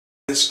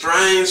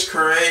Strange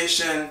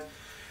creation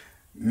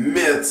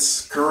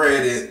myths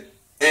created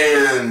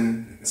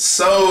and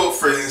so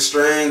freaking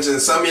strange,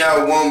 and some of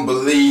y'all won't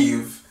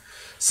believe.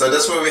 So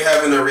that's what we're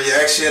having a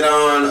reaction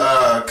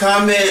on.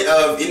 Comment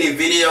of any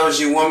videos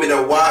you want me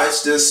to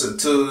watch just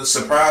to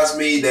surprise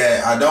me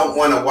that I don't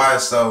want to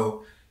watch.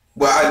 So,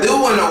 well, I do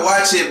want to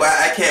watch it, but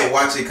I can't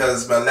watch it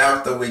because my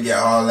laughter will get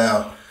all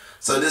out.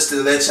 So just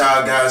to let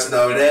y'all guys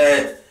know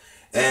that,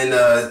 and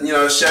you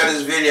know, share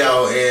this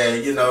video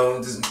and you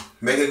know, just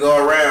make it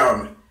go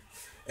around.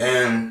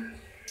 And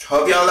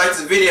hope y'all like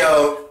this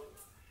video.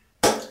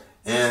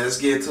 And let's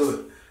get to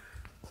it.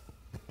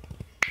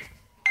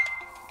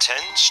 10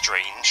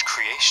 strange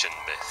creation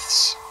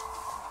myths.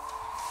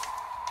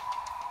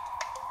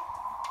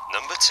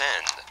 Number 10.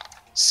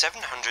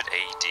 700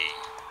 AD.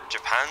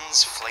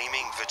 Japan's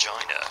flaming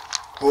vagina.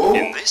 Ooh.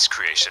 In this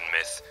creation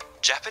myth,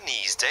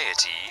 Japanese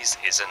deities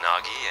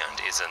Izanagi and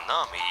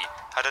Izanami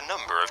had a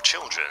number of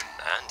children,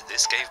 and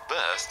this gave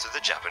birth to the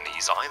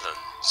Japanese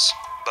islands.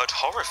 But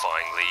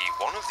horrifyingly,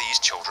 one of these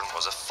children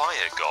was a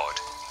fire god,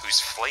 whose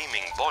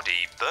flaming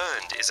body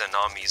burned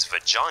Izanami's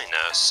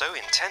vagina so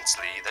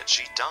intensely that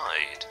she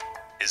died.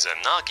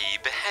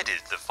 Izanagi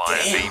beheaded the fire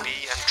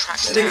baby and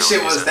tracked down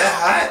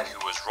Izanami,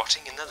 who was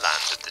rotting in the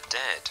land of the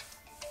dead.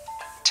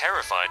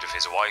 Terrified of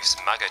his wife's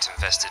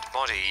maggot-infested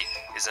body,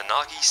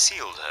 Izanagi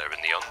sealed her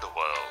in the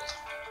underworld.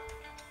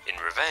 In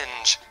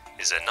revenge,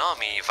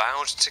 Izanami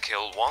vowed to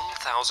kill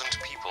 1,000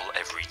 people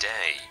every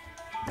day.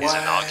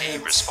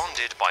 Izanagi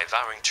responded by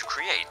vowing to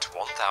create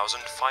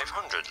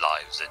 1,500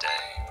 lives a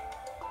day.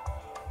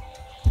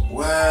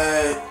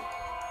 What?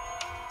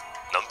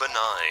 Number 9.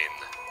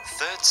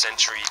 3rd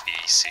century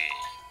BC.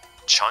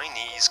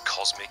 Chinese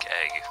cosmic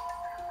egg.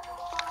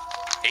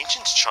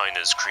 Ancient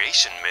China's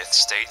creation myth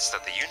states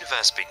that the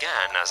universe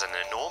began as an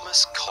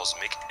enormous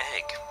cosmic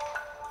egg.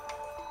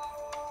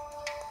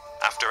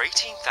 After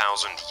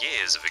 18,000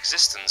 years of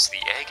existence,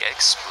 the egg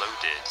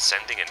exploded,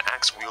 sending an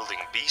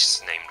axe-wielding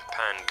beast named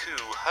Pan Ku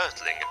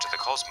hurtling into the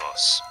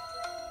cosmos.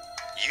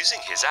 Using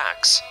his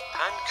axe,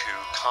 Pan Ku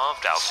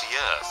carved out the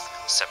earth,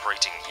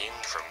 separating yin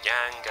from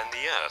yang and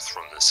the earth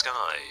from the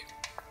sky.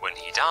 When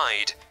he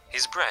died,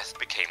 his breath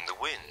became the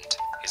wind,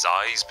 his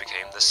eyes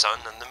became the sun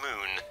and the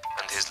moon,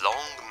 and his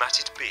long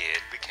matted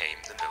beard became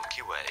the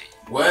Milky Way.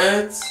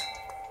 What?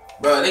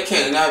 Bro, that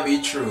cannot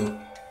be true.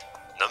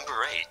 Number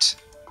 8.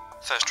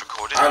 First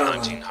recorded in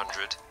 1900,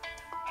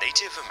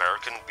 Native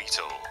American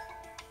beetle.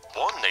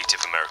 One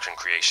Native American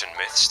creation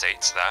myth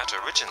states that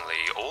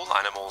originally all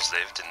animals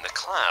lived in the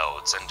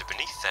clouds and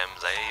beneath them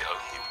lay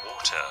only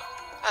water.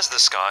 As the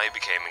sky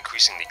became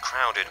increasingly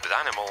crowded with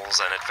animals,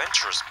 an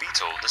adventurous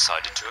beetle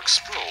decided to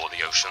explore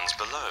the oceans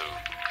below.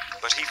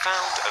 But he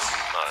found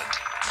only mud,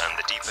 and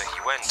the deeper he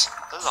went,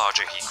 the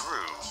larger he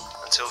grew,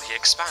 until he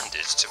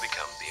expanded to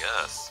become the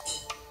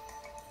earth.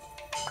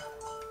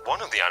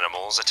 One of the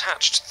animals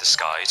attached the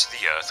sky to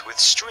the earth with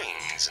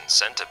strings and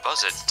sent a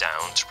buzzard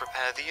down to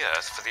prepare the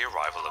earth for the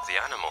arrival of the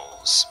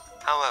animals.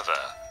 However,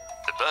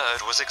 the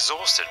bird was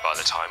exhausted by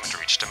the time it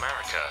reached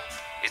America.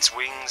 Its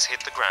wings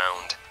hit the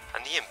ground,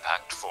 and the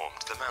impact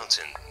formed the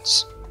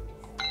mountains.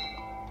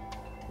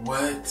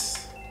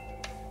 What?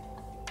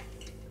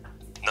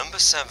 Number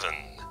 7.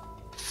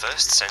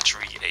 1st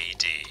century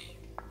AD.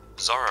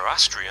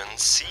 Zoroastrian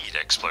seed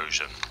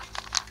explosion.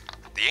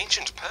 The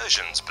ancient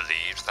Persians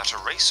believed that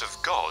a race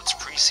of gods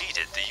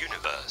preceded the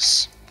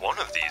universe. One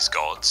of these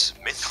gods,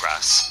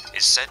 Mithras,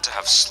 is said to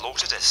have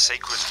slaughtered a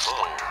sacred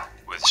bull,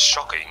 with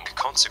shocking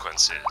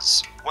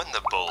consequences. When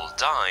the bull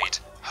died,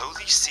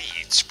 holy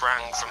seed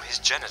sprang from his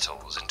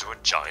genitals into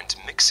a giant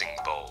mixing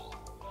bowl.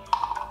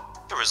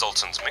 The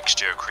resultant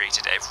mixture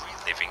created every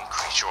living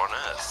creature on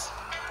Earth.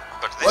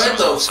 But this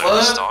was also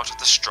the start of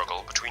the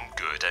struggle between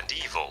good and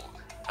evil,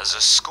 as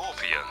a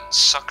scorpion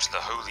sucked the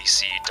holy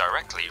seed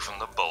directly from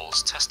the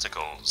bull's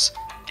testicles,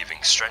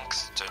 giving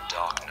strength to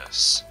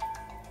darkness.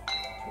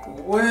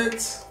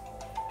 What?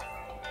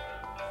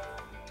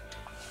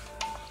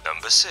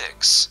 Number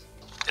 6.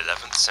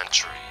 11th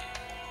century.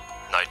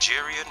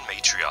 Nigerian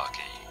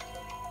matriarchy.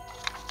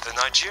 The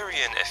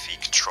Nigerian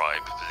Efik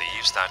tribe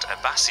believes that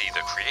Abasi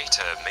the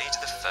creator made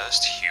the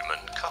first human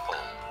couple.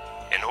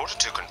 In order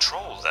to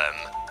control them,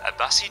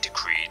 Abasi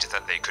decreed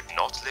that they could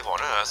not live on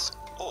Earth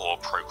or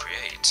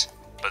procreate,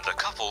 but the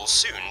couple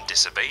soon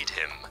disobeyed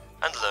him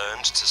and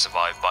learned to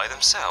survive by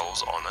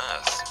themselves on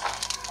Earth.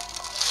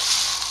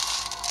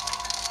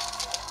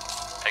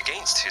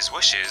 Against his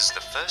wishes,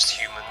 the first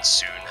humans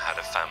soon had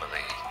a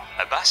family.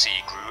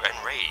 Abasi grew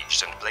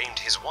enraged and blamed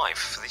his wife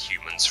for the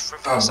humans'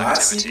 frivolous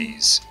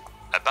activities.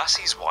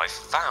 Abasi's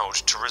wife vowed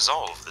to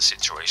resolve the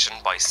situation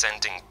by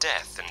sending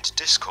death and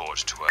discord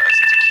to Earth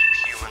to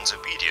keep humans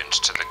obedient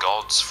to the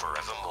gods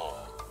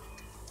forevermore.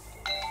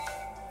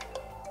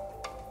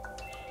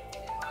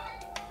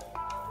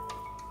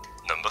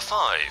 Number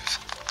 5.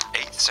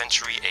 8th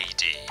century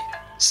AD.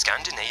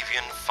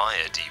 Scandinavian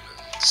fire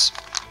demons.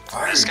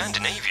 The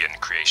Scandinavian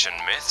creation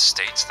myth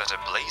states that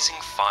a blazing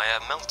fire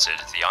melted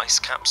the ice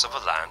caps of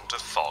a land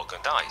of fog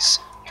and ice,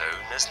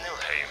 known as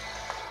Nilheim.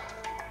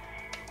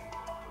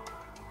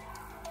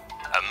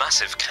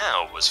 massive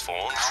cow was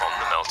formed from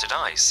the melted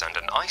ice and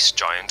an ice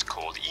giant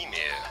called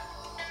Ymir.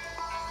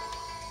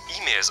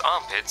 Ymir's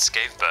armpits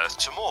gave birth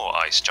to more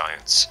ice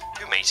giants,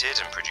 who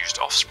mated and produced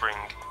offspring,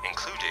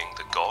 including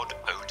the god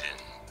Odin.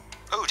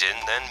 Odin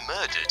then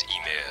murdered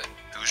Ymir,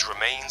 whose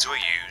remains were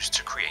used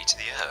to create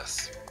the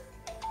earth.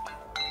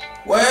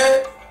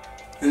 What?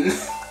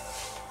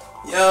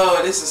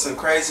 Yo, this is some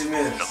crazy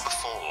myths. Number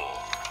 4.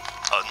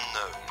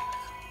 Unknown.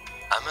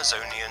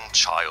 Amazonian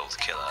child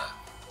killer.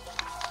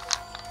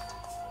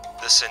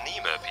 The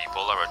Sanima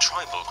people are a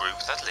tribal group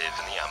that live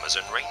in the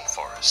Amazon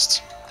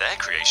rainforest. Their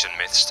creation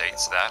myth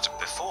states that,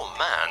 before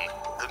man,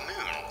 the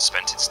moon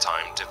spent its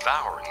time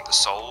devouring the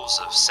souls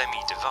of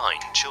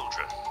semi-divine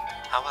children.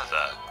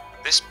 However,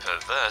 this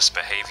perverse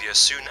behavior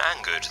soon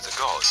angered the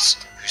gods,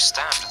 who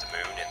stabbed the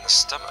moon in the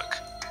stomach.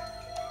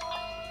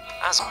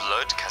 As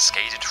blood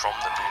cascaded from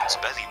the moon's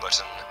belly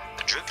button,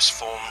 the drips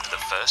formed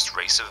the first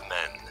race of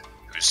men,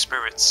 whose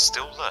spirits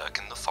still lurk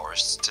in the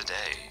forests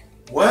today.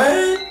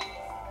 What?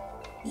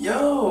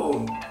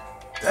 Yo,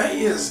 that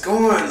is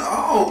going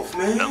off,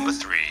 man. Number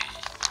 3.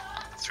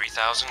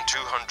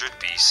 3200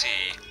 BC,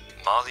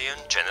 Malian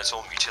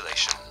genital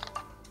mutilation.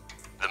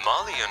 The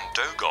Malian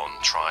Dogon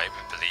tribe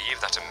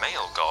believe that a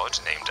male god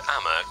named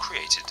Amma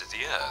created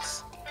the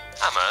earth.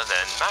 Amma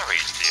then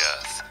married the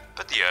earth,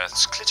 but the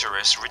earth's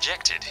clitoris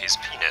rejected his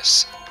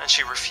penis, and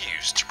she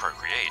refused to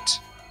procreate.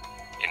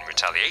 In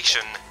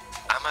retaliation,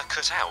 Amma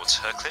cut out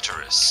her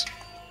clitoris,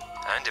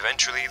 and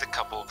eventually the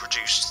couple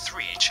produced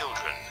 3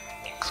 children,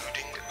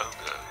 including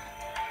Ogo.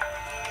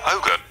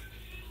 Ogo.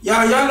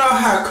 Y'all know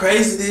how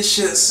crazy this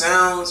shit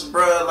sounds,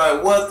 bro?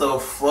 Like, what the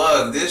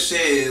fuck? This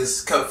shit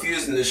is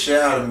confusing the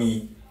shit out of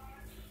me.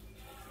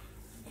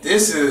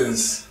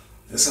 There's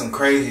some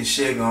crazy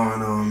shit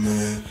going on,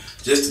 man.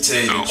 Just to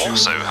tell you the truth. Who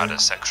also man. had a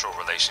sexual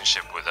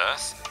relationship with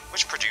Earth,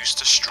 which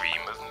produced a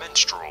stream of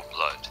menstrual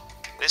blood.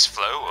 This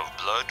flow of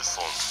blood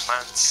formed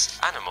plants,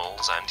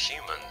 animals, and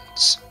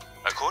humans.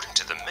 According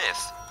to the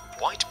myth,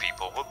 white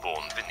people were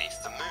born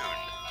beneath the moon,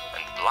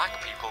 and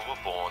black people were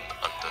born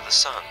under the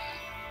sun.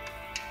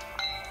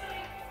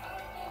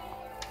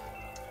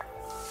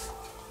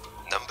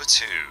 Number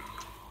 2.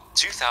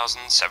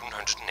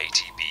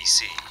 2780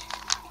 BC.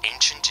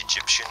 Ancient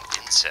Egyptian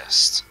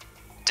incest.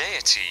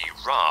 Deity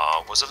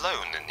Ra was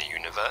alone in the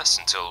universe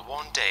until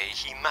one day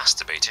he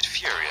masturbated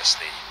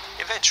furiously,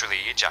 eventually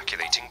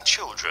ejaculating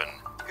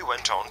children, who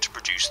went on to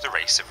produce the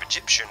race of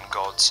Egyptian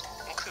gods,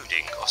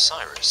 including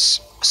Osiris.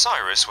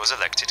 Osiris was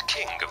elected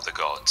king of the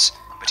gods,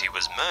 but he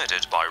was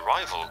murdered by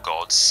rival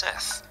god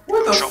Seth,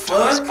 who chopped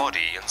off his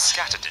body and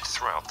scattered it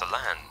throughout the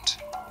land.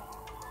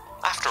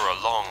 After a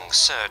long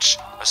search,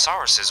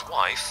 Osiris's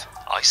wife,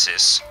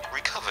 Isis,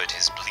 recovered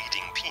his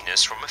bleeding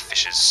penis from a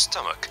fish's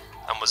stomach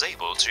and was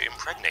able to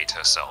impregnate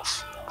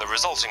herself. The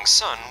resulting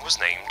son was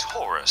named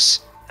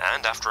Horus,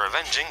 and after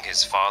avenging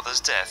his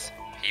father's death,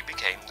 he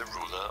became the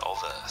ruler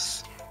of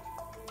Earth.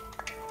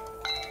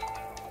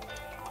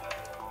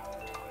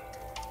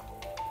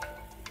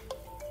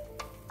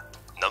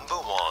 Number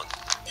 1.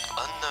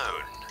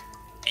 Unknown.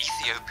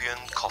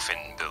 Ethiopian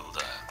coffin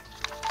builder.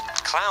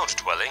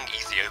 Cloud-dwelling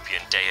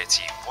Ethiopian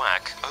deity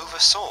Wak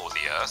oversaw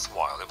the Earth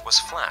while it was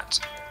flat.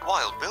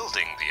 While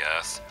building the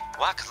Earth,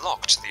 Wak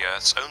locked the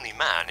Earth's only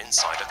man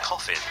inside a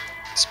coffin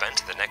and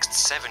spent the next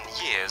 7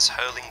 years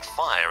hurling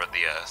fire at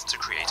the Earth to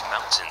create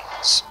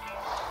mountains.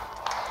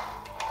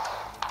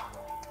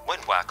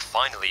 When Wak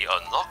finally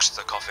unlocked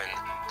the coffin,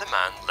 the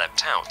man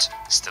leapt out,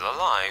 still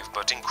alive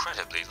but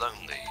incredibly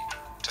lonely.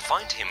 To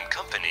find him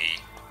company,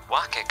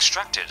 Wak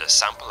extracted a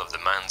sample of the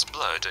man's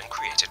blood and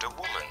created a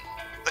woman.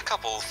 The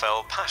couple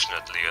fell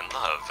passionately in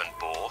love and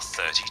bore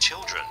 30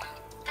 children.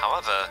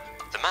 However,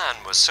 the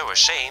man was so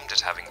ashamed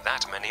at having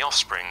that many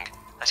offspring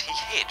that he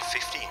hid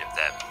 15 of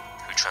them,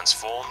 who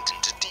transformed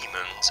into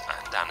demons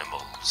and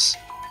animals.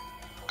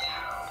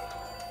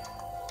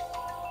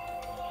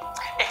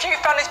 If you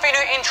found this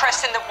video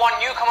interesting, then why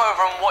don't you come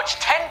over and watch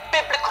 10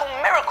 biblical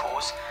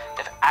miracles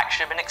that have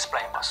actually been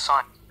explained by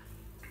science.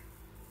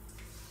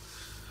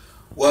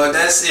 Well,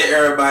 that's it,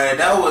 everybody.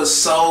 That was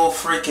so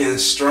freaking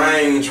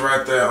strange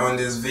right there on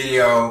this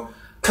video.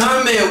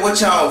 Comment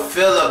what y'all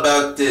feel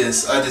about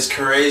this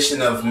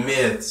creation of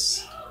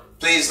myths.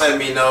 Please let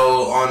me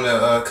know on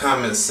the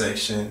comment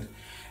section.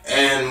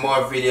 And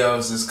more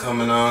videos is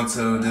coming on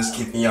to just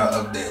keeping y'all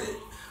updated.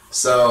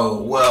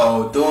 So,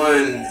 well,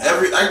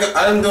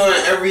 I'm doing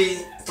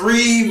every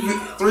three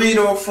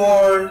videos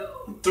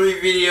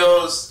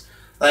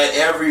like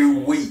every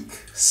week.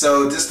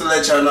 So just to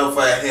let y'all know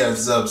for a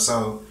heads up.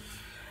 So.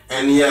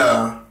 And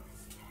yeah,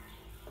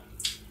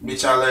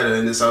 meet y'all later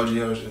in this OG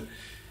Ocean.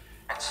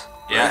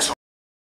 Yeah.